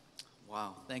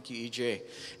Wow, thank you, EJ.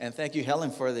 And thank you,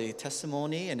 Helen, for the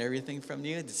testimony and everything from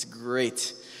you. It's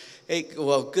great. Hey,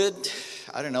 well, good.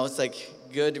 I don't know, it's like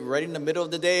good right in the middle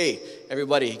of the day.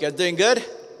 Everybody, you guys doing good?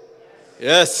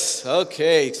 Yes,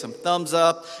 okay, some thumbs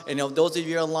up. And those of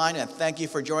you online, and thank you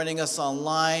for joining us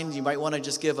online. You might want to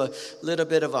just give a little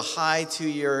bit of a hi to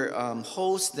your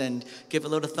host and give a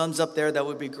little thumbs up there. That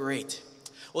would be great.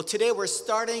 Well, today we're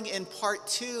starting in part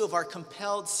 2 of our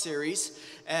Compelled series,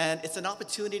 and it's an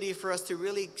opportunity for us to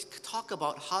really talk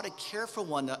about how to care for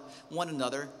one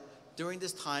another during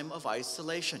this time of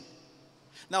isolation.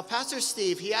 Now, Pastor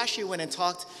Steve, he actually went and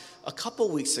talked a couple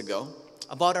weeks ago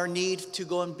about our need to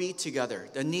go and be together,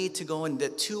 the need to go and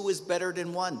that 2 is better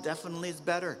than 1, definitely is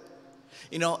better.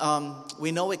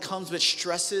 We know it comes with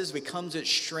stresses, it comes with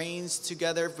strains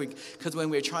together because when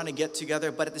we're trying to get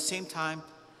together, but at the same time,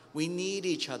 we need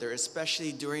each other,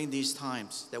 especially during these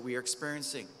times that we are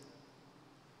experiencing.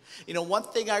 One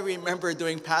thing I remember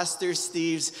during Pastor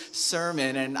Steve's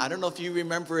sermon, and I don't know if you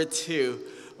remember it too,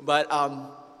 but,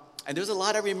 and there's a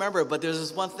lot I remember, but there's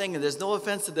this one thing, and there's no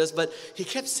offense to this, but he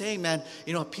kept saying, man,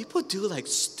 people do like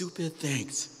stupid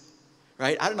things,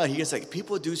 right? I don't know, he was like,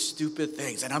 people do stupid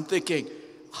things, and I'm thinking,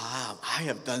 I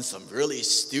have done some really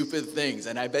stupid things,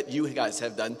 and I bet you guys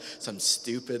have done some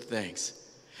stupid things.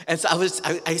 And so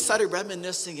I started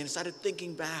reminiscing and started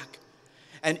thinking back.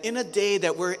 And in a day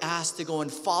that we're asked to go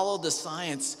and follow the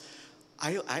science,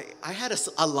 I had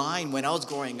a line when I was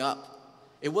growing up.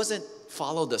 It wasn't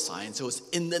follow the science, it was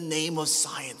in the name of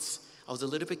science. I was a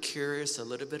little bit curious, a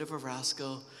little bit of a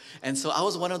rascal. And so I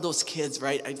was one of those kids,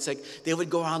 right? It's like they would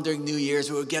go around during New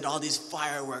Year's, we would get all these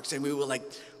fireworks and we would like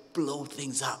blow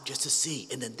things up just to see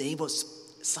in the name of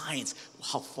science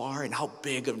how far and how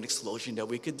big of an explosion that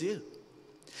we could do.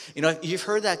 You've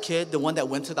heard that kid, the one that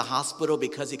went to the hospital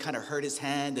because he kind of hurt his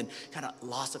hand and kind of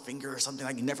lost a finger or something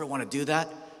like you never want to do that.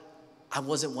 I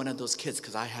wasn't one of those kids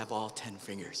because I have all 10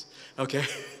 fingers, okay?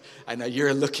 I know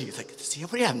you're looking, it's like, does he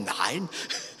already have 9?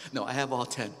 No, I have all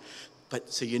 10.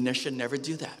 But so you should never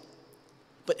do that.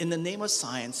 But in the name of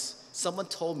science, someone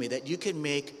told me that you can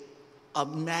make a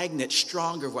magnet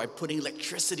stronger by putting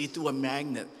electricity through a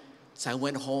magnet. So I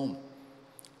went home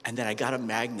and then I got a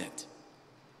magnet.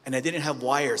 And I didn't have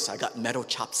wires, so I got metal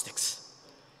chopsticks.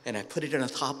 And I put it on the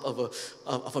top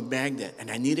of a magnet. And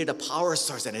I needed a power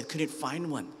source, and I couldn't find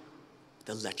one.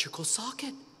 The electrical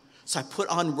socket. So I put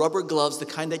on rubber gloves, the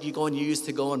kind that you go and use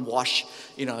to go and wash,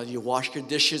 you wash your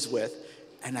dishes with.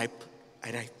 And I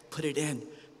put it in.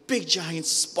 Big giant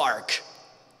spark.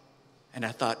 And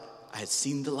I thought I had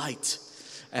seen the light.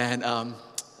 And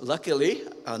luckily,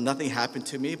 nothing happened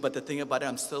to me. But the thing about it,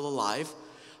 I'm still alive.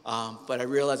 But I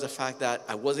realized the fact that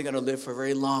I wasn't going to live for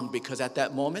very long because at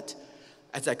that moment,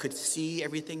 as I could see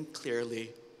everything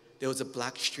clearly, there was a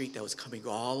black streak that was coming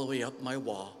all the way up my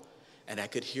wall, and I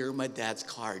could hear my dad's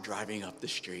car driving up the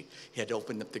street. He had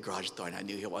opened up the garage door, and I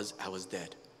knew I was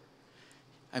dead.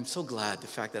 I'm so glad the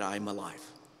fact that I'm alive,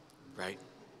 right?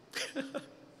 The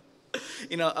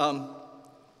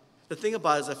thing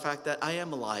about it is the fact that I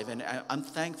am alive, and I'm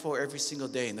thankful every single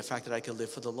day in the fact that I can live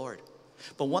for the Lord.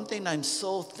 But one thing I'm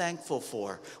so thankful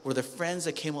for were the friends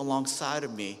that came alongside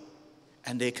of me,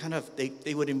 and they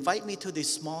would invite me to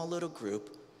this small little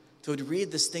group, they would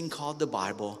read this thing called the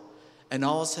Bible, and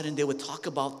all of a sudden they would talk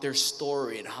about their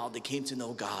story and how they came to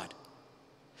know God.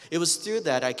 It was through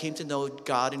that I came to know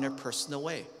God in a personal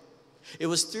way. It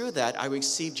was through that I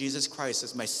received Jesus Christ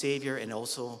as my Savior and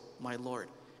also my Lord.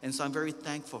 And so I'm very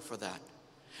thankful for that.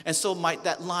 And so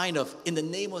that line of, in the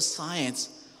name of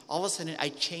science, all of a sudden, I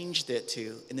changed it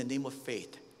to in the name of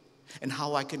faith and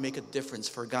how I could make a difference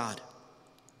for God.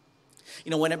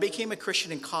 When I became a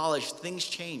Christian in college, things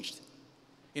changed.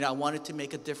 I wanted to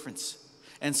make a difference.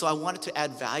 And so I wanted to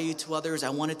add value to others. I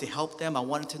wanted to help them. I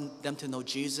wanted them to know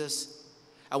Jesus.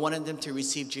 I wanted them to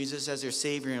receive Jesus as their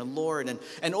Savior and Lord.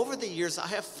 And over the years, I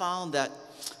have found that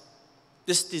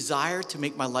this desire to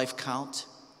make my life count,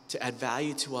 to add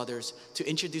value to others, to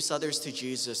introduce others to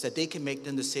Jesus, that they can make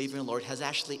them the Savior and Lord, has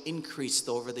actually increased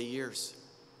over the years.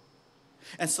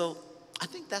 And so I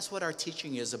think that's what our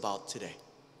teaching is about today.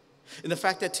 And the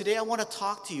fact that today I want to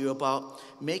talk to you about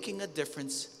making a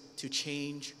difference to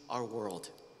change our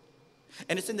world.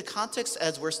 And it's in the context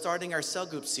as we're starting our cell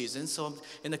group season, so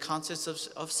in the context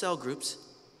of cell groups,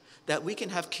 that we can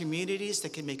have communities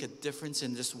that can make a difference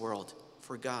in this world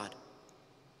for God.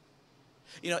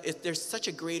 There's such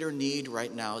a greater need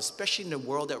right now, especially in the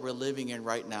world that we're living in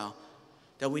right now,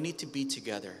 that we need to be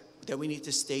together, that we need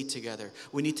to stay together.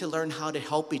 We need to learn how to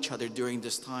help each other during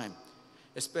this time,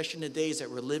 especially in the days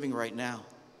that we're living right now.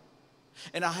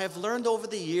 And I have learned over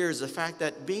the years the fact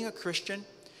that being a Christian,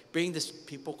 being this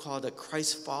people called a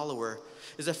Christ follower,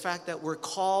 is the fact that we're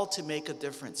called to make a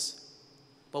difference.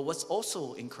 But what's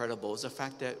also incredible is the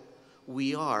fact that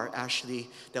we are actually,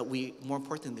 more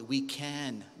importantly, we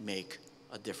can make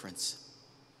a difference.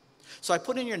 So I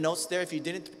put in your notes there. If you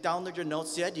didn't download your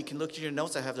notes yet, you can look at your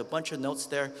notes. I have a bunch of notes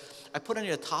there. I put on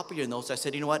the top of your notes, I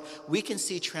said, you know what? We can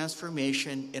see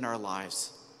transformation in our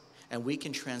lives. And we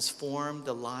can transform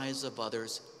the lives of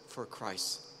others for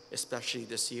Christ, especially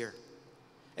this year.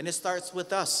 And it starts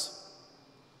with us.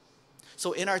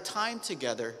 So in our time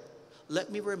together,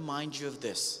 let me remind you of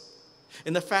this.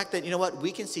 In the fact that, you know what?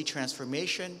 We can see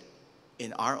transformation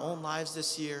in our own lives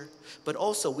this year, but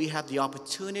also we have the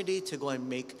opportunity to go and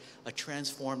make a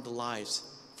transformed lives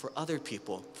for other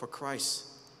people, for Christ.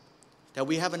 That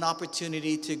we have an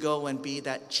opportunity to go and be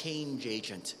that change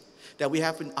agent. That we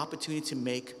have an opportunity to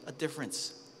make a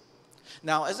difference.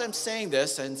 Now, as I'm saying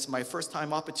this, and it's my first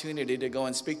time opportunity to go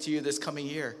and speak to you this coming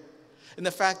year, and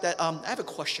the fact that I have a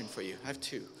question for you. I have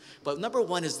two. But number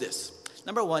one is this.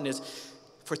 Number one is,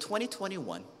 for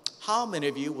 2021, how many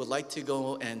of you would like to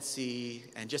go and see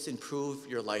and just improve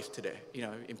your life today? You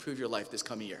know, improve your life this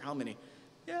coming year. How many?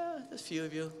 Yeah, there's a few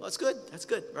of you. Well, that's good. That's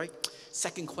good, right?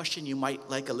 Second question you might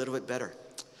like a little bit better.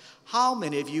 How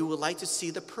many of you would like to see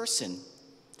the person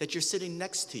that you're sitting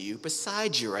next to you,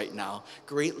 beside you right now,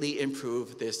 greatly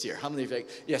improve this year? How many of you,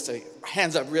 yes,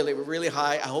 hands up really, really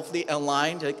high, hopefully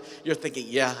aligned. Like you're thinking,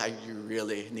 yeah, you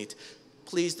really need to.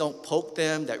 Please don't poke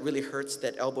them. That really hurts.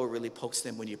 That elbow really pokes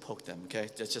them when you poke them, okay?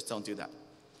 Just don't do that.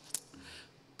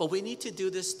 But we need to do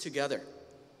this together.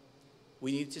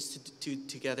 We need this to do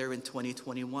together in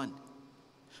 2021.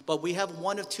 But we have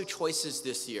one of two choices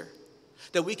this year.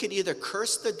 That we can either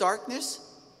curse the darkness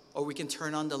or we can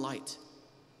turn on the light.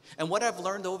 And what I've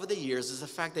learned over the years is the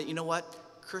fact that, you know what?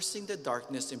 Cursing the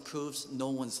darkness improves no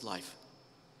one's life.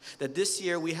 That this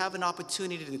year we have an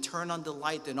opportunity to turn on the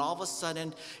light, and all of a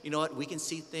sudden, you know what, we can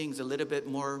see things a little bit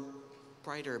more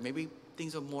brighter. Maybe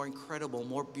things are more incredible,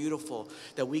 more beautiful,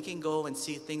 that we can go and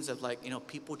see things of like, you know,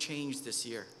 people change this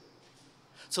year.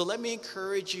 So let me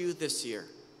encourage you this year.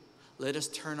 Let us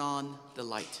turn on the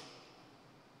light.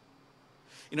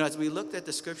 You know, as we looked at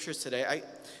the scriptures today,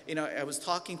 I was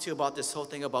talking to you about this whole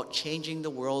thing about changing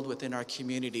the world within our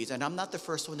communities, and I'm not the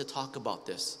first one to talk about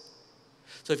this.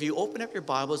 So if you open up your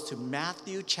Bibles to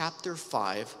Matthew chapter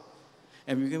 5,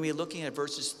 and we're going to be looking at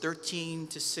verses 13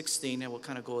 to 16, and we'll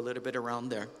kind of go a little bit around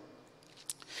there.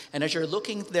 And as you're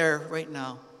looking there right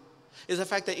now, is the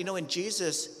fact that, you know, in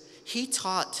Jesus, he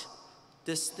taught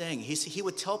this thing. He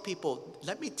would tell people,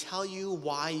 let me tell you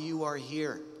why you are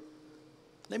here.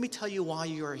 Let me tell you why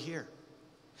you are here.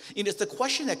 You know, it's the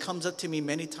question that comes up to me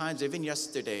many times, even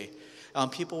yesterday.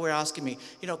 People were asking me,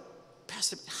 you know,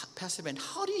 Pastor Ben,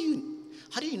 how do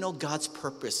you know God's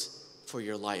purpose for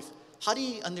your life? How do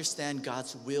you understand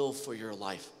God's will for your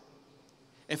life?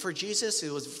 And for Jesus,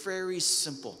 it was very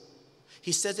simple.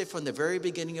 He says it from the very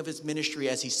beginning of his ministry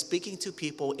as he's speaking to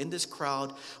people in this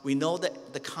crowd. We know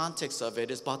that the context of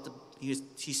it is about he's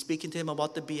speaking to them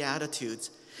about the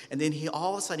Beatitudes. And then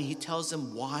all of a sudden he tells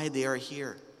them why they are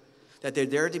here. That they're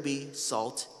there to be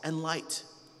salt and light.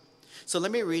 So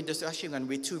let me read this. Actually, I'm going to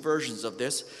read two versions of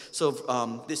this.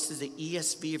 So this is the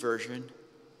ESV version.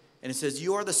 And it says,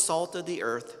 you are the salt of the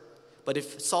earth. But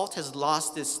if salt has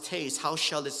lost its taste, how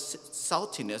shall its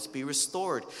saltiness be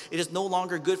restored? It is no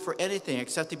longer good for anything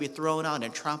except to be thrown out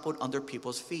and trampled under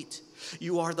people's feet.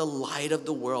 You are the light of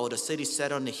the world. A city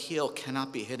set on a hill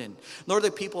cannot be hidden. Nor do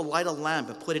people light a lamp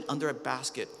and put it under a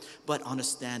basket, but on a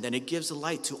stand. And it gives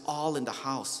light to all in the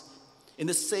house. In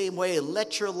the same way,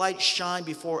 let your light shine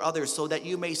before others so that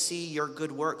you may see your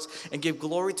good works and give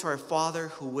glory to our Father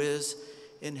who is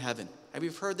in heaven. And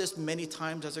we've heard this many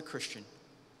times as a Christian.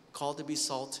 Called to be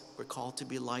salt, we're called to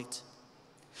be light.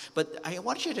 But I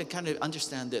want you to kind of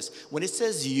understand this. When it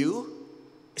says you,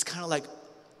 it's kind of like,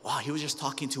 wow, he was just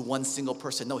talking to one single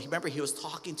person. No, remember, he was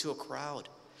talking to a crowd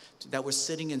that was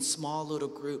sitting in small little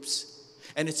groups.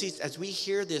 And it's as we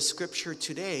hear this scripture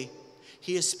today,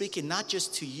 he is speaking not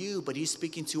just to you, but he's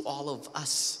speaking to all of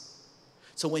us.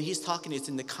 So when he's talking, it's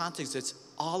in the context, it's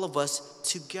all of us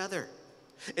together.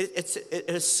 It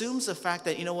assumes the fact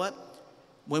that, you know what?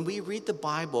 When we read the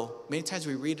Bible, many times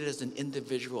we read it as an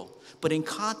individual. But in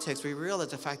context, we realize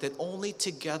the fact that only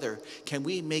together can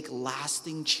we make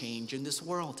lasting change in this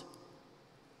world.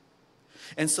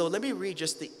 And so let me read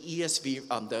just the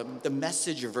ESV, the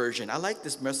message version. I like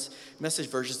this message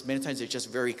version. Many times it's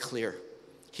just very clear.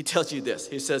 He tells you this.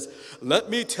 He says, let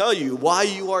me tell you why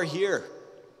you are here.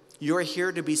 You are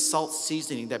here to be salt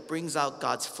seasoning that brings out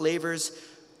God's flavors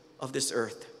of this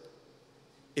earth.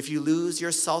 If you lose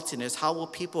your saltiness, how will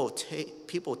people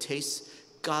taste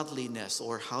godliness,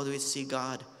 or how do we see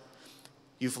God?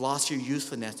 You've lost your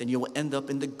youthfulness and you will end up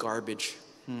in the garbage.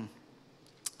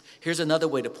 Here's another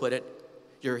way to put it.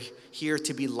 You're here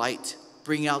to be light,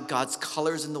 bring out God's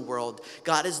colors in the world.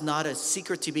 God is not a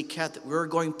secret to be kept. We're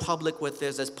going public with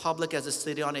this, as public as a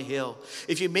city on a hill.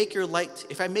 If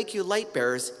I make you light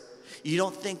bearers, you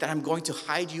don't think that I'm going to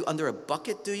hide you under a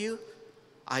bucket, do you?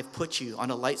 I've put you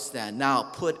on a light stand.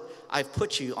 Now I've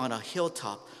put you on a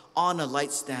hilltop, on a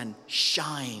light stand.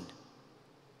 Shine.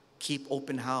 Keep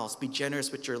open house. Be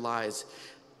generous with your lives.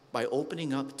 By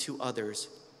opening up to others,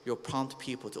 you'll prompt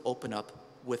people to open up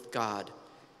with God,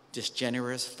 this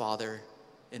generous Father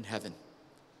in heaven.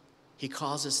 He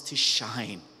calls us to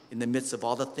shine in the midst of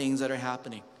all the things that are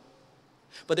happening.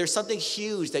 But there's something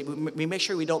huge that we make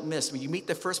sure we don't miss. When you meet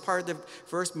the first part of the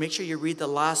verse, make sure you read the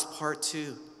last part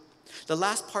too. The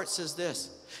last part says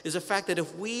this, is the fact that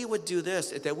if we would do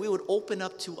this, that we would open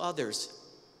up to others,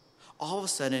 all of a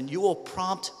sudden you will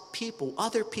prompt people,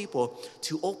 other people,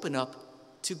 to open up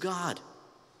to God.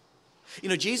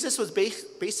 Jesus was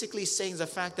basically saying the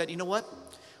fact that,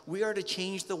 we are to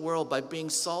change the world by being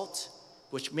salt,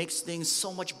 which makes things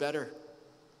so much better.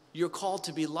 You're called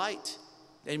to be light,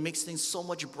 and it makes things so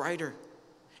much brighter.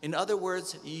 In other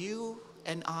words, you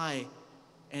and I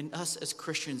and us as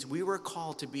Christians, we were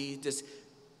called to be this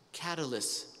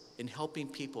catalyst in helping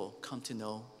people come to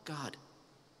know God.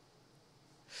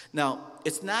 Now,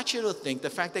 it's natural to think the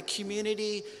fact that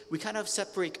community, we kind of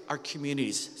separate our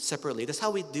communities separately. That's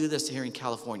how we do this here in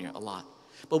California a lot.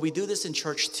 But we do this in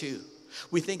church too.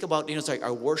 We think about, it's like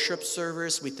our worship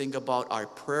service. We think about our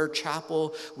prayer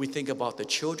chapel. We think about the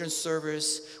children's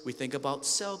service. We think about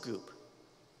cell group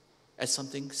as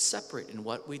something separate in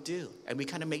what we do. And we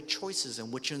kind of make choices in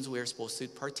which ones we're supposed to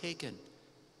partake in.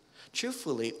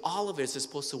 Truthfully, all of it is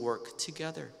supposed to work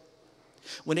together.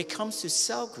 When it comes to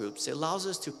cell groups, it allows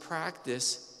us to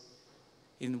practice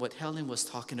in what Helen was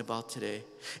talking about today.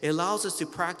 It allows us to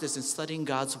practice in studying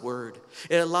God's word.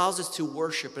 It allows us to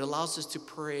worship. It allows us to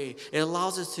pray. It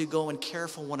allows us to go and care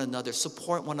for one another,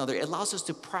 support one another. It allows us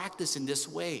to practice in this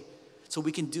way so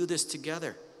we can do this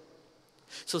together.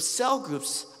 So cell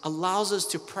groups allows us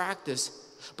to practice,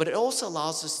 but it also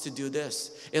allows us to do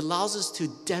this. It allows us to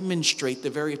demonstrate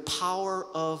the very power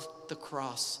of the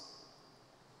cross.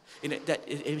 That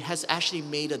it has actually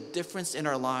made a difference in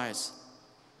our lives.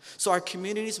 So our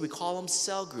communities, we call them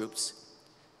cell groups.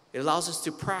 It allows us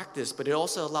to practice, but it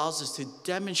also allows us to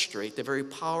demonstrate the very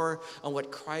power of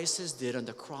what Christ has did on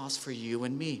the cross for you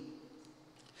and me.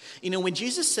 When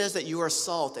Jesus says that you are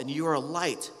salt and you are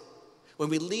light, when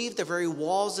we leave the very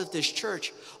walls of this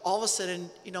church, all of a sudden,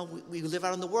 we live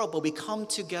out in the world, but we come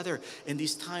together in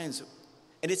these times.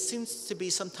 And it seems to be,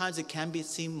 sometimes it can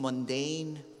seem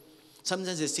mundane.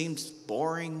 Sometimes it seems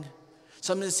boring.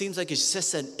 Sometimes it seems like it's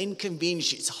just an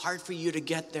inconvenience. It's hard for you to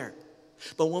get there.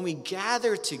 But when we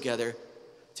gather together,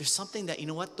 there's something that,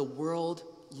 the world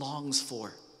longs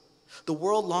for. The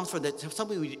world longs for that.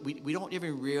 Something we don't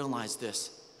even realize this.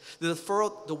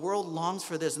 The world longs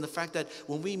for this, and the fact that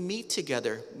when we meet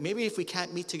together, maybe if we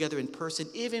can't meet together in person,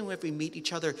 even if we meet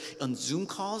each other on Zoom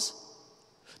calls,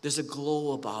 there's a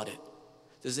glow about it.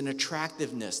 There's an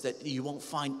attractiveness that you won't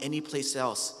find anyplace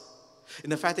else.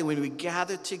 And the fact that when we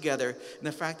gather together, and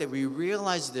the fact that we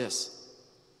realize this,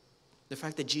 the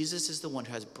fact that Jesus is the one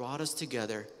who has brought us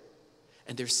together,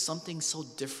 and there's something so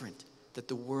different that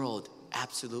the world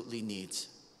absolutely needs.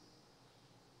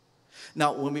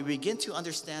 Now, when we begin to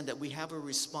understand that we have a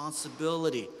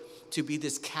responsibility to be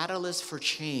this catalyst for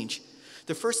change,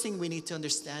 the first thing we need to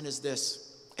understand is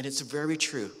this, and it's very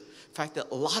true. The fact that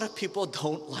a lot of people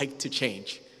don't like to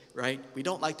change, right? We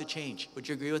don't like to change. Would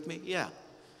you agree with me? Yeah.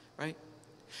 Right?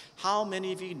 How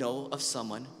many of you know of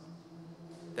someone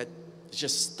that is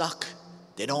just stuck?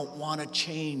 They don't want to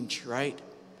change, right?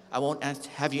 I won't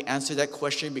have you answer that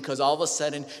question because all of a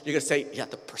sudden you're going to say, yeah,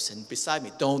 the person beside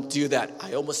me. Don't do that.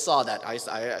 I almost saw that. I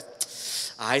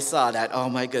saw that. Oh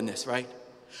my goodness, right?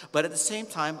 But at the same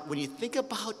time, when you think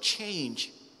about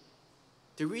change,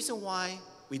 the reason why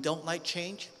we don't like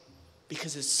change,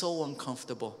 because it's so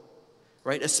uncomfortable.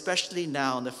 Right? Especially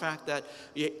now, and the fact that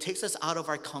it takes us out of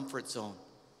our comfort zone.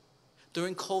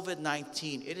 During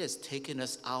COVID-19, it has taken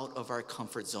us out of our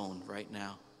comfort zone right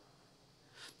now.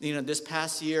 This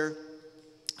past year,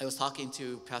 I was talking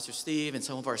to Pastor Steve and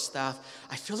some of our staff.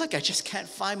 I feel like I just can't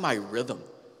find my rhythm.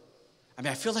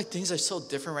 I feel like things are so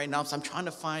different right now, so I'm trying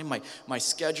to find my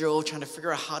schedule, trying to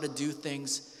figure out how to do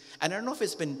things. And I don't know if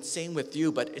it's been the same with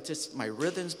you, but it's just my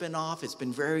rhythm's been off. It's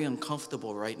been very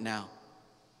uncomfortable right now.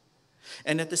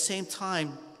 And at the same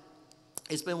time,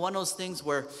 it's been one of those things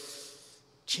where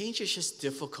change is just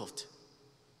difficult.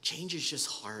 Change is just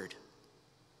hard.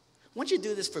 Why don't you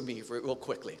do this for me real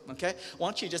quickly, okay? Why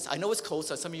don't you just, I know it's cold,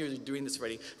 so some of you are doing this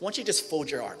already. Why don't you just fold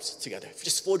your arms together?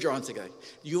 Just fold your arms together.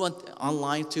 You want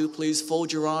online too, please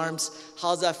fold your arms.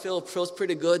 How's that feel? It feels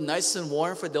pretty good, nice and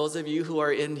warm for those of you who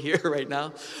are in here right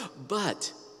now.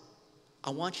 But I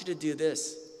want you to do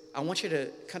this. I want you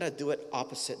to kind of do it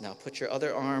opposite now. Put your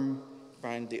other arm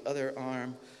behind the other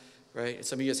arm, right?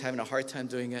 Some of you are having a hard time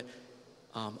doing it.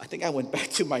 I think I went back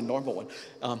to my normal one.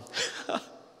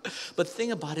 But the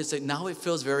thing about it is that now it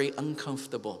feels very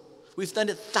uncomfortable. We've done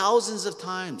it thousands of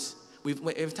times.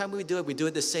 Every time we do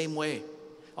it the same way.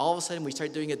 All of a sudden, we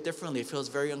start doing it differently. It feels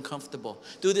very uncomfortable.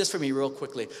 Do this for me real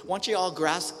quickly. Why don't you all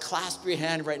clasp your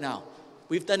hand right now?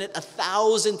 We've done it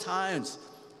 1,000 times.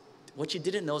 What you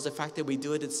didn't know is the fact that we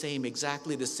do it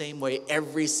exactly the same way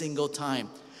every single time.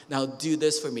 Now do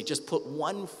this for me. Just put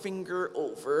one finger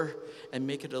over and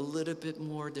make it a little bit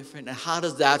more different. And how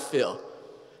does that feel?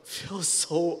 Feels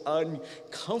so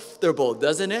uncomfortable,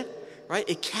 doesn't it? Right?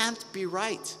 It can't be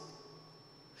right.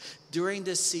 During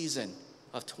this season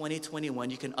of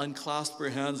 2021, you can unclasp your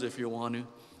hands if you want to.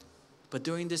 But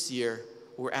during this year,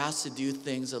 we're asked to do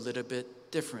things a little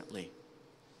bit differently.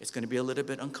 It's going to be a little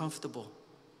bit uncomfortable.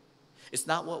 It's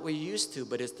not what we're used to,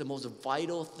 but it's the most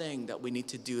vital thing that we need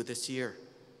to do this year.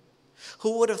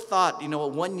 Who would have thought,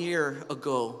 1 year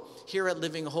ago, here at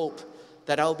Living Hope,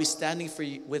 that I'll be standing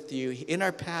with you in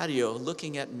our patio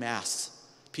looking at masks,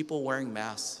 people wearing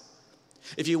masks.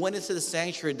 If you went into the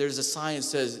sanctuary, there's a sign that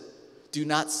says, do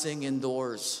not sing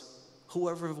indoors.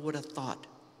 Whoever would have thought,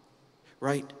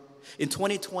 right? In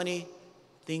 2020,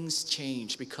 things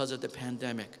changed because of the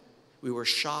pandemic. We were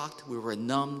shocked, we were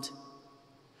numbed.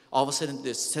 All of a sudden,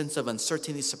 this sense of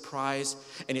uncertainty, surprise,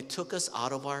 and it took us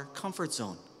out of our comfort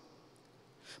zone.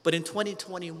 But in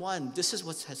 2021, this is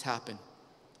what has happened.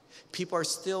 People are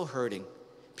still hurting.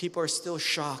 People are still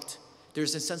shocked.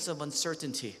 There's a sense of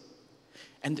uncertainty.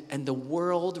 And the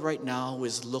world right now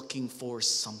is looking for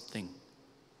something.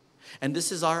 And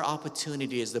this is our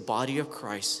opportunity as the body of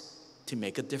Christ to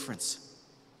make a difference.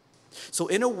 So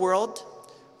in a world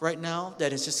right now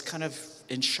that is just kind of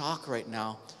in shock right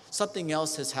now, something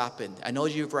else has happened. I know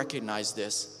you've recognized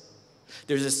this.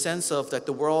 There's a sense of that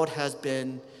the world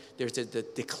there's a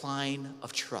decline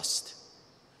of trust.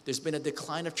 There's been a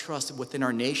decline of trust within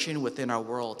our nation, within our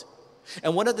world.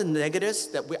 And one of the negatives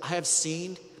that I have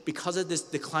seen because of this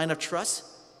decline of trust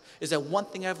is that one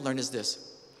thing I've learned is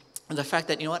this. And the fact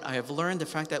that, I have learned the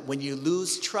fact that when you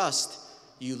lose trust,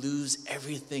 you lose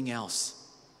everything else.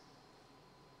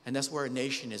 And that's where our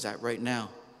nation is at right now.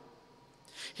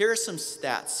 Here are some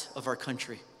stats of our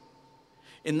country.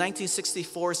 In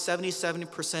 1964,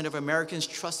 77% of Americans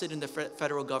trusted in the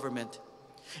federal government.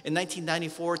 In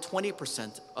 1994,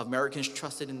 20% of Americans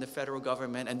trusted in the federal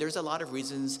government. And there's a lot of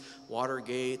reasons.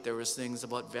 Watergate, there was things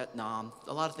about Vietnam,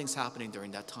 a lot of things happening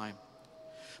during that time.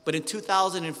 But in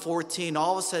 2014,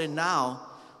 all of a sudden now,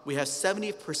 we have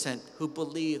 70% who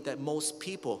believe that most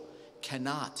people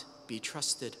cannot be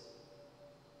trusted.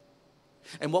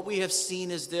 And what we have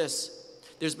seen is this.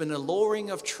 There's been a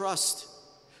lowering of trust,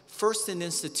 first in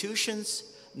institutions,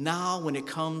 now when it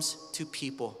comes to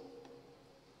people.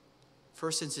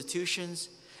 First institutions,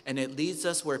 and it leads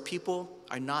us where people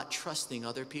are not trusting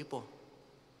other people.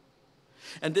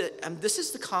 And this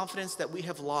is the confidence that we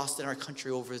have lost in our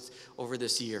country over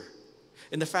this year.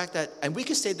 In the fact that, and we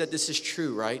can say that this is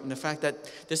true, right? In the fact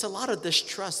that there's a lot of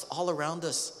distrust all around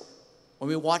us. When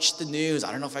we watch the news,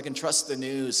 I don't know if I can trust the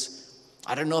news.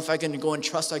 I don't know if I can go and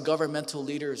trust our governmental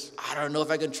leaders. I don't know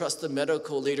if I can trust the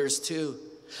medical leaders too.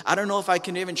 I don't know if I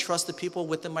can even trust the people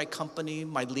within my company,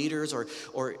 my leaders, or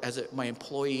my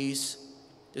employees.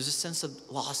 There's a sense of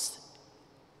loss.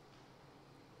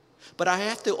 But I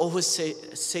have to always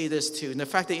say this too. And the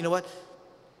fact that,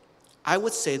 I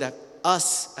would say that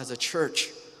us as a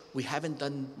church, we haven't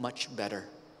done much better.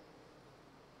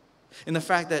 In the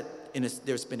fact that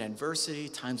there's been adversity,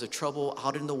 times of trouble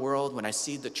out in the world, when I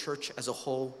see the church as a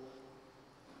whole,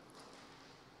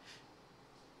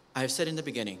 I have said in the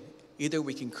beginning, either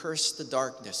we can curse the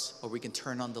darkness or we can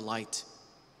turn on the light.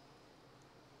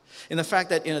 In the fact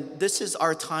that this is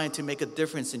our time to make a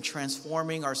difference in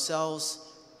transforming ourselves.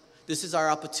 This is our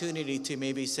opportunity to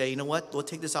maybe say, we'll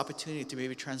take this opportunity to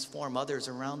maybe transform others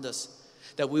around us.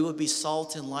 That we would be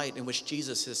salt and light in which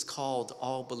Jesus has called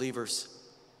all believers.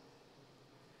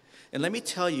 And let me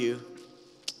tell you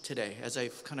today, as I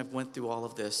kind of went through all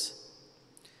of this,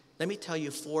 let me tell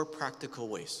you 4 practical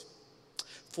ways.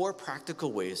 4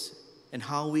 practical ways and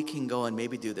how we can go and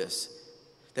maybe do this,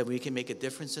 that we can make a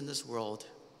difference in this world,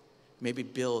 maybe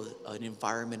build an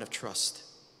environment of trust.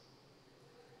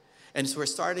 And so we're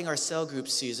starting our cell group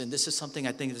season. This is something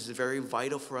I think is very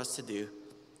vital for us to do.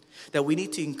 that we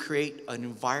need to create an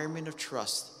environment of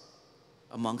trust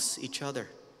amongst each other.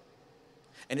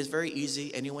 And it's very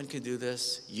easy. Anyone can do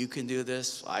this. You can do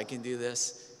this. I can do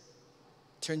this.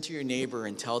 Turn to your neighbor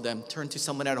and tell them. Turn to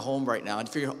someone at home right now. And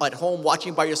if you're at home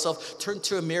watching by yourself, turn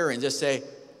to a mirror and just say,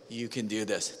 you can do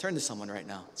this. Turn to someone right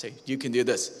now. Say, you can do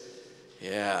this.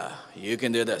 Yeah, you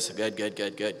can do this. Good, good,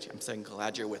 good, good. I'm so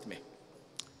glad you're with me.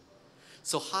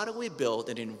 So how do we build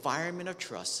an environment of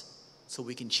trust so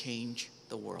we can change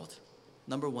the world?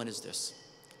 Number one is this.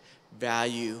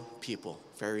 Value people.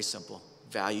 Very simple.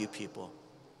 Value people.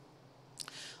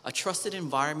 A trusted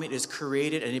environment is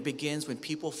created and it begins when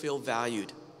people feel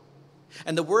valued.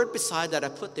 And the word beside that I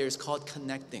put there is called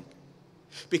connecting.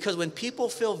 Because when people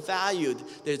feel valued,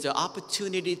 there's an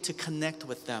opportunity to connect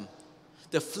with them.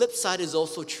 The flip side is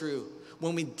also true.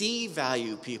 When we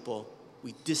devalue people,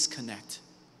 we disconnect.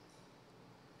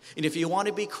 And if you want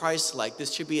to be Christ-like,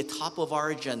 this should be a top of our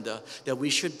agenda, that we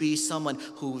should be someone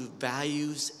who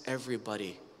values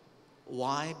everybody.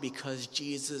 Why? Because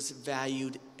Jesus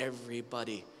valued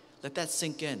everybody. Let that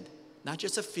sink in. Not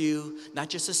just a few, not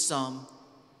just a some,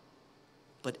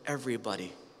 but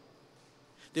everybody.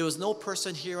 There was no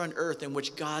person here on earth in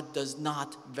which God does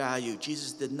not value.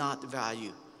 Jesus did not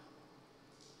value.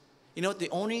 You know, the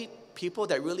only people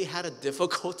that really had a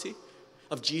difficulty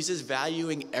of Jesus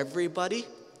valuing everybody,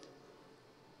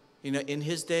 you know, in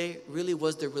his day, really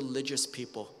was the religious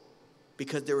people,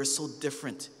 because they were so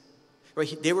different.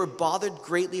 Right? They were bothered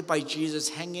greatly by Jesus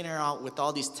hanging out with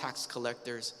all these tax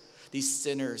collectors, these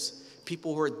sinners,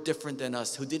 people who are different than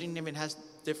us, who didn't even have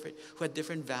who had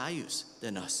different values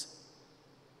than us.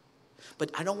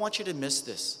 But I don't want you to miss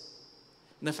this.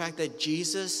 And the fact that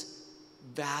Jesus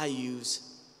values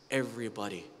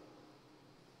everybody.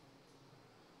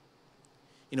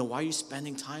 You know, why are you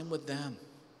spending time with them?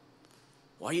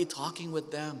 Why are you talking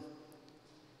with them?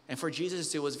 And for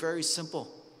Jesus, it was very simple.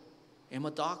 I'm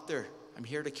a doctor. I'm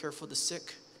here to care for the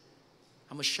sick.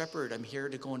 I'm a shepherd. I'm here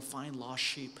to go and find lost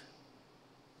sheep.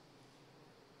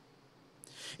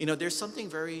 You know, there's something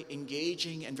very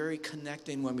engaging and very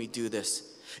connecting when we do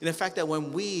this. And the fact that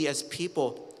when we as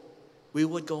people, we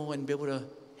would go and be able to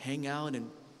hang out and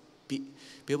be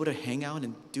able to hang out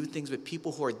and do things with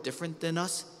people who are different than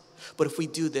us. But if we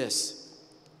do this,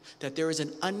 that there is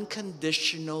an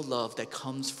unconditional love that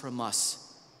comes from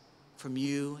us, from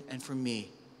you and from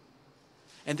me.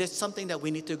 And that's something that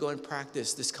we need to go and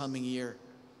practice this coming year.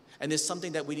 And it's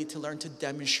something that we need to learn to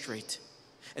demonstrate.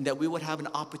 And that we would have an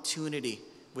opportunity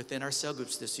within our cell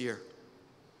groups this year.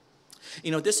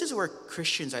 You know, this is where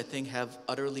Christians, I think, have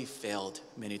utterly failed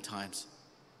many times.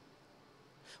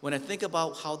 When I think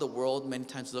about how the world many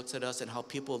times looks at us and how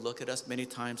people look at us many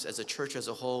times as a church as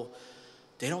a whole,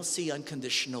 they don't see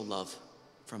unconditional love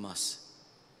from us.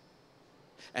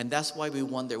 And that's why we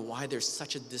wonder why there's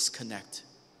such a disconnect.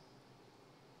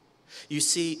 You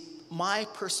see, my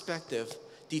perspective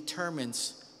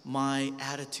determines my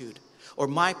attitude, or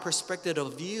my perspective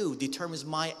of you determines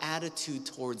my attitude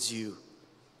towards you.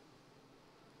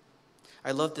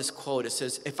 I love this quote. It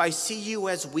says, if I see you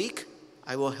as weak,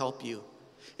 I will help you.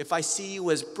 If I see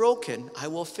you as broken, I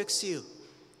will fix you.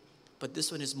 But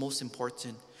this one is most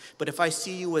important. But if I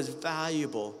see you as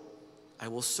valuable, I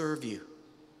will serve you.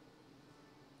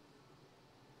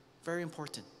 Very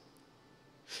important.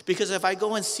 Because if I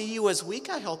go and see you as weak,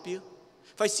 I help you.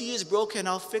 If I see you as broken,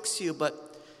 I'll fix you.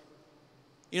 But,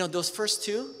 you know, those first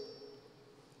two,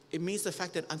 it means the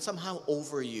fact that I'm somehow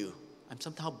over you. I'm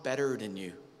somehow better than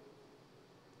you.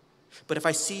 But if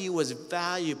I see you as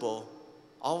valuable,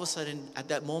 all of a sudden, at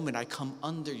that moment, I come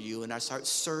under you and I start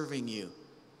serving you.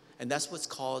 And that's what's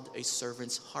called a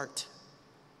servant's heart.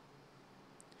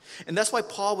 And that's why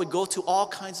Paul would go to all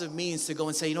kinds of means to go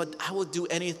and say, you know what, I will do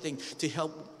anything to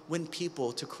help win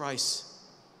people to Christ.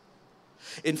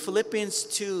 In Philippians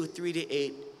 2,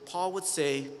 3-8, Paul would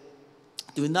say,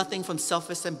 do nothing from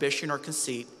selfish ambition or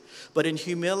conceit, but in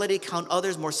humility count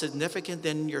others more significant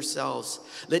than yourselves.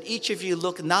 Let each of you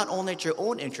look not only at your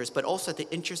own interests, but also at the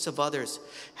interests of others.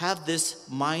 Have this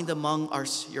mind among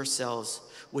yourselves,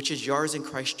 which is yours in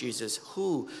Christ Jesus,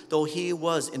 who, though he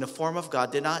was in the form of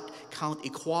God, did not count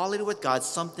equality with God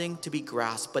something to be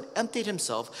grasped, but emptied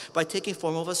himself by taking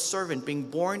form of a servant, being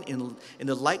born in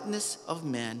the likeness of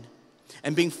men.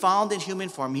 And being found in human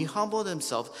form, he humbled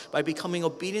himself by becoming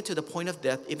obedient to the point of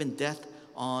death, even death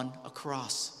on a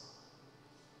cross.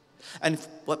 And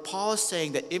what Paul is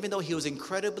saying, that even though he was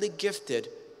incredibly gifted,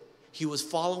 he was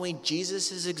following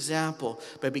Jesus' example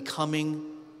by becoming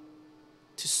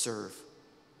to serve,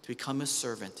 to become a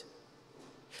servant.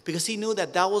 Because he knew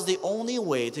that that was the only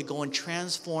way to go and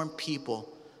transform people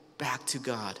back to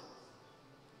God.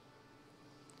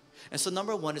 And so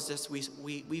number one is this,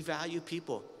 we value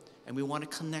people and we want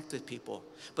to connect with people.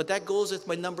 But that goes with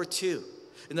my number two,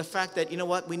 in the fact that, you know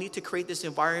what, we need to create this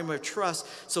environment of trust.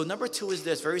 So number two is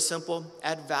this, very simple,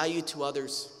 add value to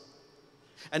others.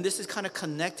 And this is kind of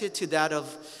connected to that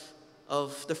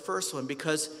of the first one,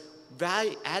 because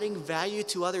adding value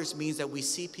to others means that we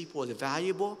see people as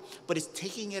valuable, but it's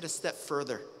taking it a step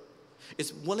further.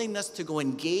 It's willingness to go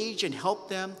engage and help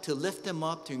them, to lift them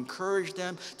up, to encourage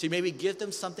them, to maybe give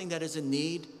them something that is in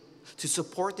need, to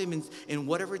support them in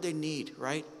whatever they need,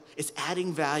 right? It's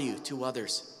adding value to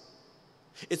others.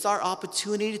 It's our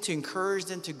opportunity to encourage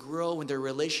them to grow in their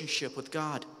relationship with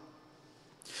God.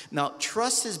 Now,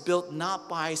 trust is built not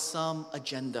by some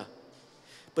agenda,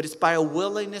 but it's by a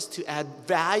willingness to add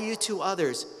value to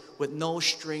others with no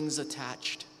strings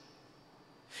attached.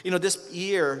 You know, this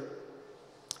year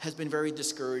has been very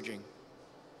discouraging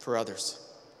for others.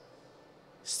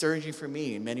 Discouraging for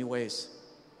me in many ways.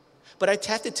 But I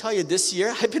have to tell you, this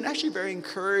year, I've been actually very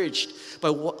encouraged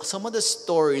by some of the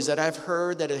stories that I've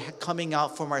heard that are coming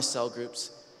out from our cell groups.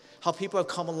 How people have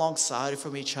come alongside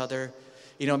from each other.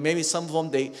 You know, maybe some of them,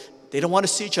 they don't want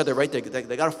to see each other, right? They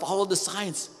got to follow the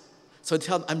signs. So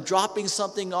tell them, I'm dropping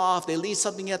something off. They leave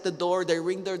something at the door. They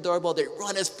ring their doorbell. They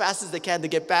run as fast as they can to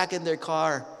get back in their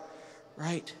car,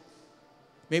 right?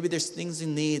 Maybe there's things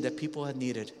in need that people have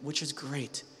needed, which is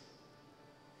great.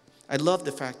 I love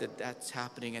the fact that that's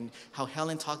happening and how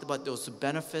Helen talked about those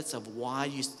benefits of why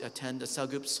you attend a cell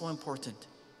group. So important.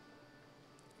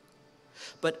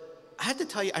 But I have to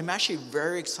tell you, I'm actually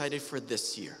very excited for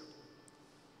this year.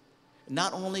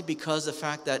 Not only because the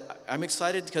fact that I'm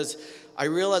excited because I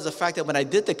realize the fact that when I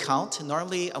did the count,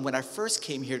 normally when I first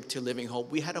came here to Living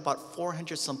Hope, we had about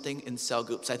 400 something in cell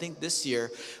groups. I think this year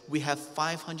we have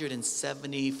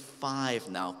 575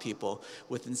 now people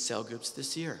within cell groups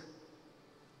this year.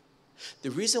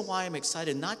 The reason why I'm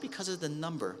excited, not because of the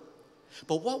number,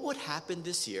 but what would happen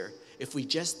this year if we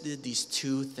just did these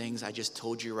two things I just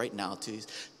told you right now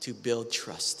to build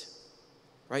trust,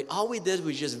 right? All we did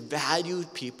was just value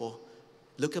people,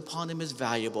 look upon them as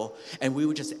valuable, and we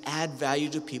would just add value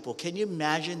to people. Can you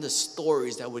imagine the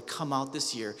stories that would come out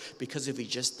this year because if we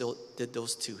just did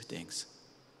those two things?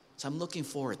 So I'm looking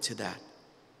forward to that.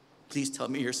 Please tell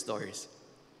me your stories.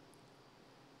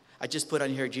 I just put on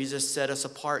here, Jesus set us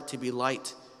apart to be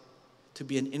light, to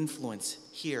be an influence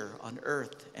here on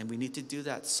earth. And we need to do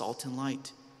that, salt and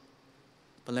light.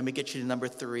 But let me get you to number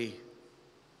 3.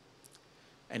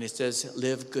 And it says,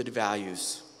 live good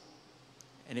values.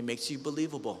 And it makes you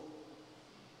believable.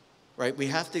 Right? We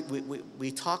have to,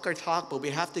 we talk our talk, but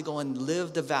we have to go and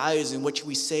live the values in which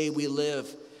we say we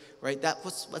live. Right?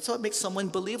 That's what makes someone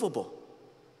believable.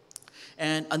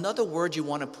 And another word you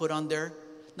want to put on there,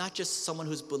 not just someone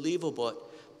who's believable,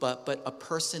 but a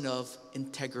person of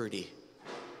integrity.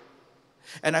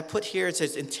 And I put here, it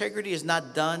says, integrity is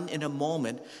not done in a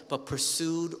moment, but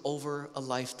pursued over a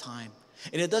lifetime.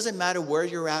 And it doesn't matter where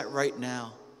you're at right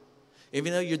now.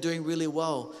 Even though you're doing really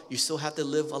well, you still have to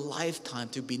live a lifetime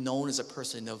to be known as a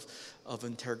person of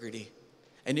integrity.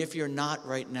 And if you're not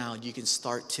right now, you can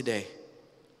start today.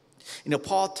 You know,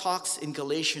 Paul talks in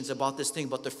Galatians about this thing,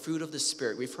 about the fruit of the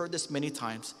Spirit. We've heard this many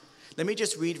times. Let me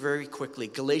just read very quickly.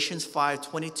 Galatians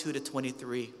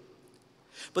 5:22-23.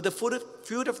 But the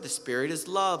fruit of the Spirit is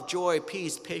love, joy,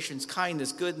 peace, patience,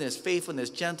 kindness, goodness, faithfulness,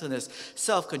 gentleness,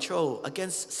 self-control.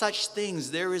 Against such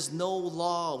things there is no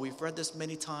law. We've read this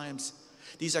many times.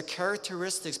 These are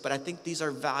characteristics, but I think these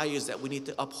are values that we need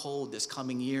to uphold this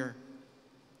coming year.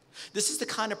 This is the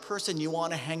kind of person you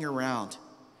want to hang around,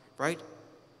 right?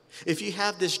 If you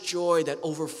have this joy that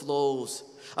overflows,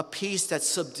 a peace that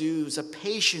subdues, a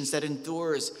patience that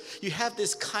endures, you have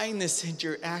this kindness in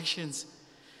your actions,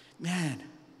 man,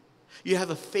 you have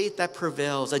a faith that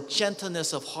prevails, a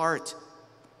gentleness of heart.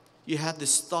 You have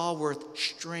this stalwart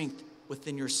strength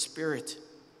within your spirit.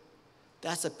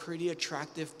 That's a pretty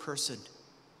attractive person.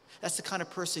 That's the kind of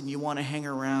person you want to hang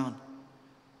around.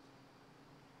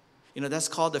 You know, that's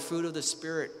called the fruit of the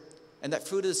Spirit. And that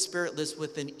fruit of the Spirit lives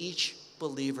within each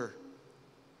believer.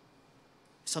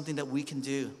 Something that we can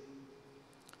do.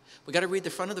 We got to read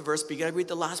the front of the verse, but you got to read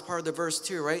the last part of the verse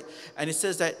too, right? And it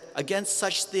says that against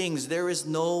such things there is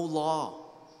no law.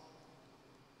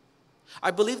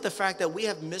 I believe the fact that we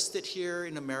have missed it here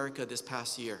in America this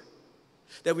past year.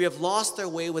 That we have lost our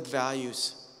way with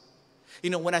values. You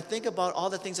know, when I think about all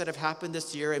the things that have happened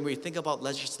this year, and we think about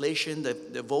legislation,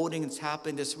 the voting that's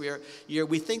happened this year,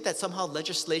 we think that somehow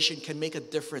legislation can make a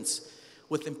difference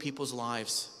within people's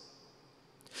lives.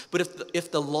 But if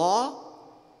the law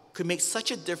could make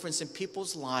such a difference in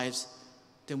people's lives,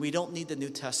 then we don't need the New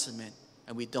Testament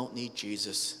and we don't need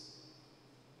Jesus.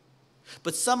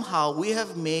 But somehow we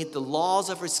have made the laws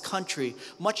of this country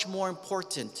much more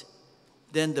important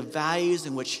than the values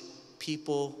in which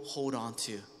people hold on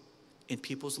to in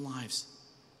people's lives.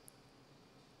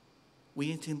 We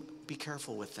need to be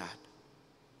careful with that.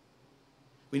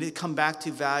 We need to come back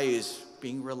to values,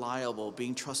 being reliable,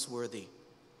 being trustworthy.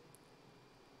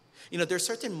 There's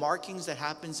certain markings that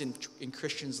happens in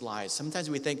Christians' lives. Sometimes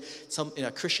we think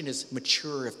a Christian is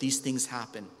mature if these things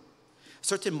happen.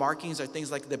 Certain markings are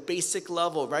things like the basic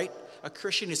level, right? A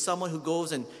Christian is someone who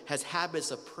goes and has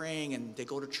habits of praying and they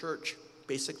go to church,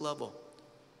 basic level.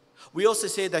 We also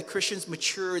say that Christians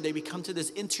mature, they become to this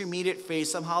intermediate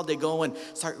phase. Somehow they go and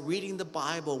start reading the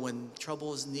Bible when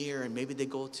trouble is near, and maybe they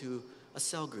go to a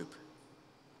cell group.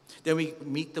 Then we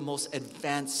meet the most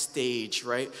advanced stage,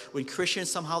 right? When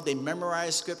Christians somehow they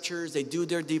memorize scriptures, they do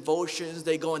their devotions,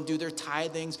 they go and do their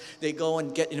tithings, they go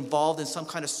and get involved in some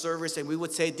kind of service, and we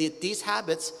would say these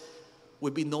habits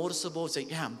would be noticeable and say,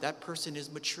 yeah, that person is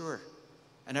mature.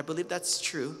 And I believe that's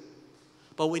true.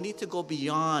 But we need to go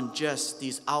beyond just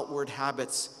these outward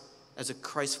habits as a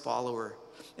Christ follower.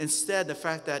 Instead, the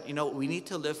fact that, we need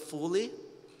to live fully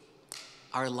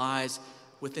our lives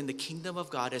within the kingdom of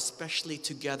God, especially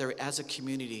together as a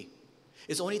community.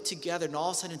 It's only together, and all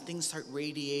of a sudden things start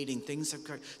radiating, things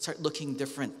start looking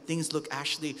different. Things look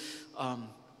actually,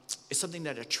 it's something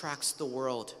that attracts the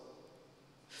world.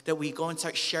 That we go and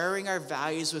start sharing our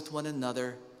values with one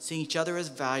another, seeing each other as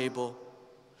valuable.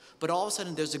 But all of a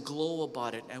sudden there's a glow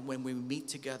about it, and when we meet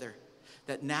together,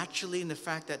 that naturally, in the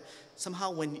fact that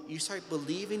somehow when you start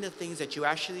believing the things that you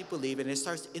actually believe, and it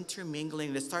starts intermingling,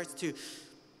 and it starts to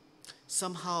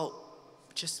somehow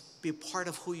just be a part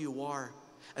of who you are.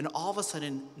 And all of a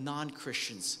sudden,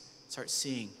 non-Christians start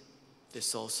seeing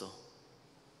this also.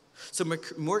 So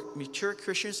more mature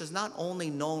Christians is not only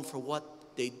known for what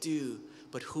they do,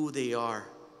 but who they are.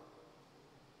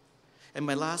 And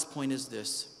my last point is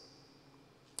this.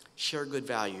 Share good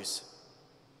values.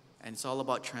 And it's all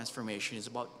about transformation. It's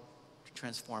about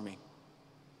transforming.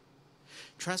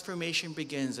 Transformation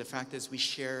begins, the fact is, we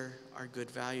share our good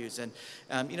values. And,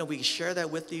 we share that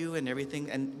with you and everything.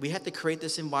 And we have to create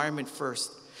this environment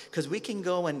first. Because we can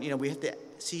go and, we have to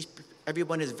see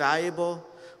everyone is valuable.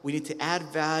 We need to add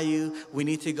value. We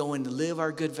need to go and live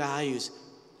our good values.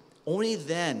 Only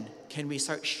then can we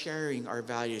start sharing our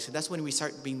values. And that's when we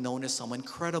start being known as someone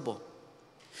credible.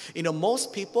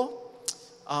 Most people,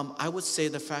 I would say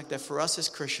the fact that for us as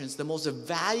Christians, the most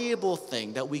valuable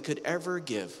thing that we could ever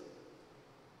give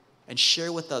and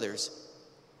share with others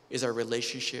is our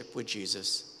relationship with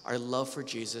Jesus, our love for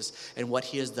Jesus and what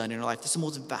he has done in our life. That's the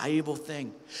most valuable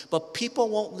thing. But people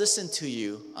won't listen to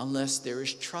you unless there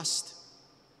is trust.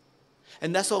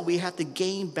 And that's what we have to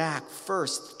gain back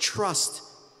first, trust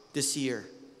this year.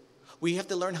 We have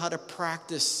to learn how to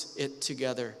practice it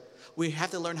together. We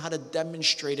have to learn how to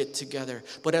demonstrate it together.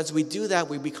 But as we do that,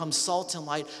 we become salt and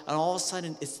light, and all of a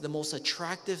sudden, it's the most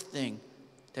attractive thing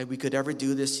that we could ever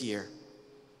do this year,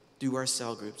 through our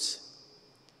cell groups.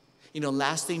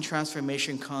 Lasting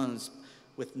transformation comes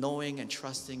with knowing and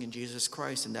trusting in Jesus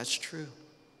Christ, and that's true.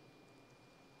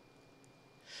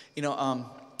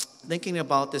 Thinking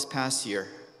about this past year,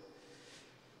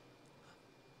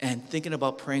 and thinking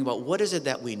about praying about what is it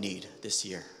that we need this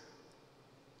year.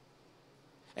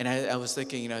 And I was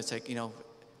thinking, it's like,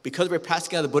 because we're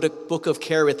passing out the book of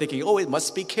care, we're thinking, it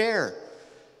must be care.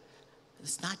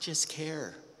 It's not just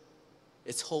care.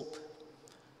 It's hope.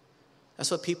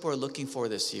 That's what people are looking for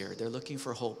this year. They're looking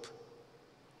for hope.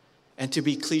 And to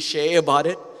be cliche about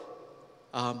it,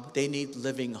 they need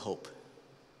living hope.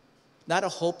 Not a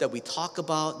hope that we talk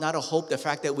about, not a hope, the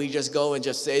fact that we just go and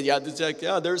just say,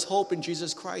 there's hope in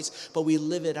Jesus Christ, but we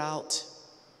live it out.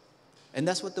 And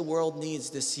that's what the world needs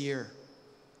this year.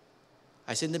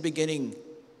 I said in the beginning,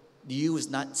 you is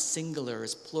not singular,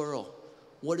 it's plural.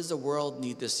 What does the world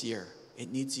need this year?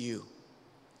 It needs you.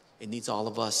 It needs all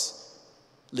of us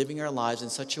living our lives in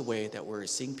such a way that we're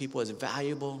seeing people as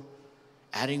valuable,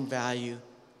 adding value,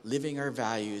 living our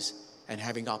values, and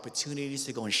having opportunities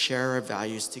to go and share our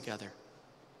values together.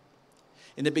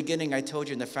 In the beginning, I told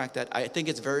you in the fact that I think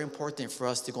it's very important for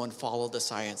us to go and follow the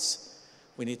science.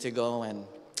 We need to go and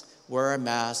wear our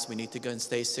masks. We need to go and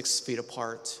stay 6 feet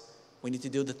apart. We need to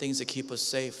do the things that keep us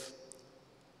safe.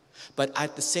 But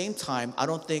at the same time, I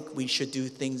don't think we should do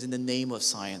things in the name of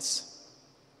science,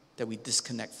 that we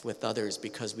disconnect with others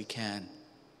because we can,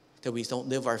 that we don't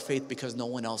live our faith because no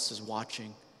one else is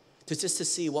watching. Just to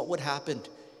see what would happen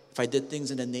if I did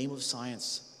things in the name of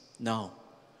science. No.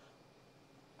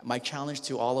 My challenge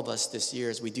to all of us this year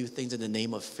is we do things in the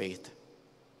name of faith.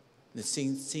 And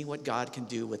seeing what God can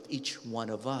do with each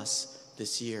one of us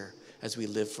this year as we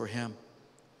live for him.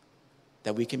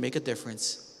 that we can make a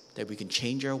difference, that we can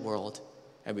change our world,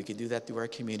 and we can do that through our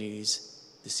communities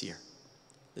this year.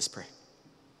 Let's pray.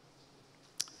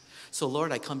 So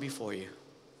Lord, I come before you.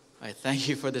 I thank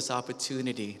you for this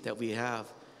opportunity that we have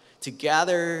to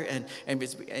gather, and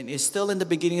it's still in the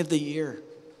beginning of the year.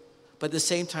 But at the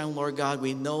same time, Lord God,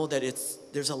 we know that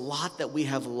there's a lot that we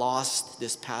have lost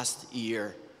this past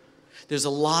year. There's a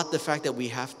lot, the fact that we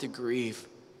have to grieve.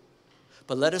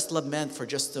 But let us lament for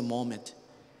just a moment.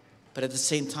 But at the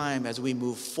same time, as we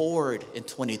move forward in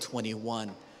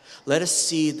 2021, let us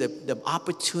see the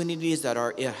opportunities that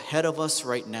are ahead of us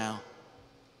right now.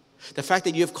 The fact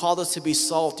that you have called us to be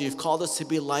salt, you've called us to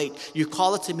be light, you've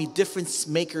called us to be difference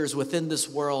makers within this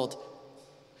world.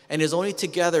 And it's only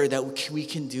together that we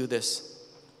can do this.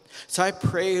 So I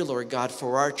pray, Lord God,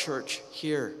 for our church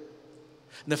here,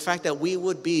 and the fact that we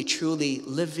would be truly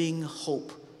living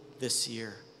hope this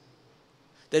year.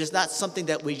 That it's not something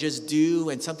that we just do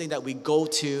and something that we go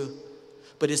to,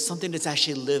 but it's something that's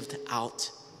actually lived out.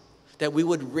 That we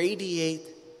would radiate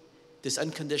this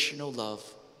unconditional love.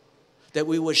 That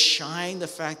we would shine the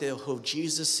fact that who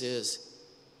Jesus is.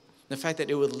 The fact that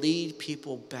it would lead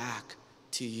people back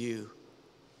to you.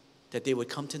 That they would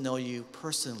come to know you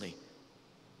personally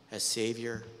as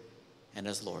Savior and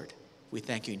as Lord. We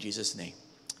thank you in Jesus' name.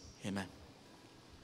 Amen.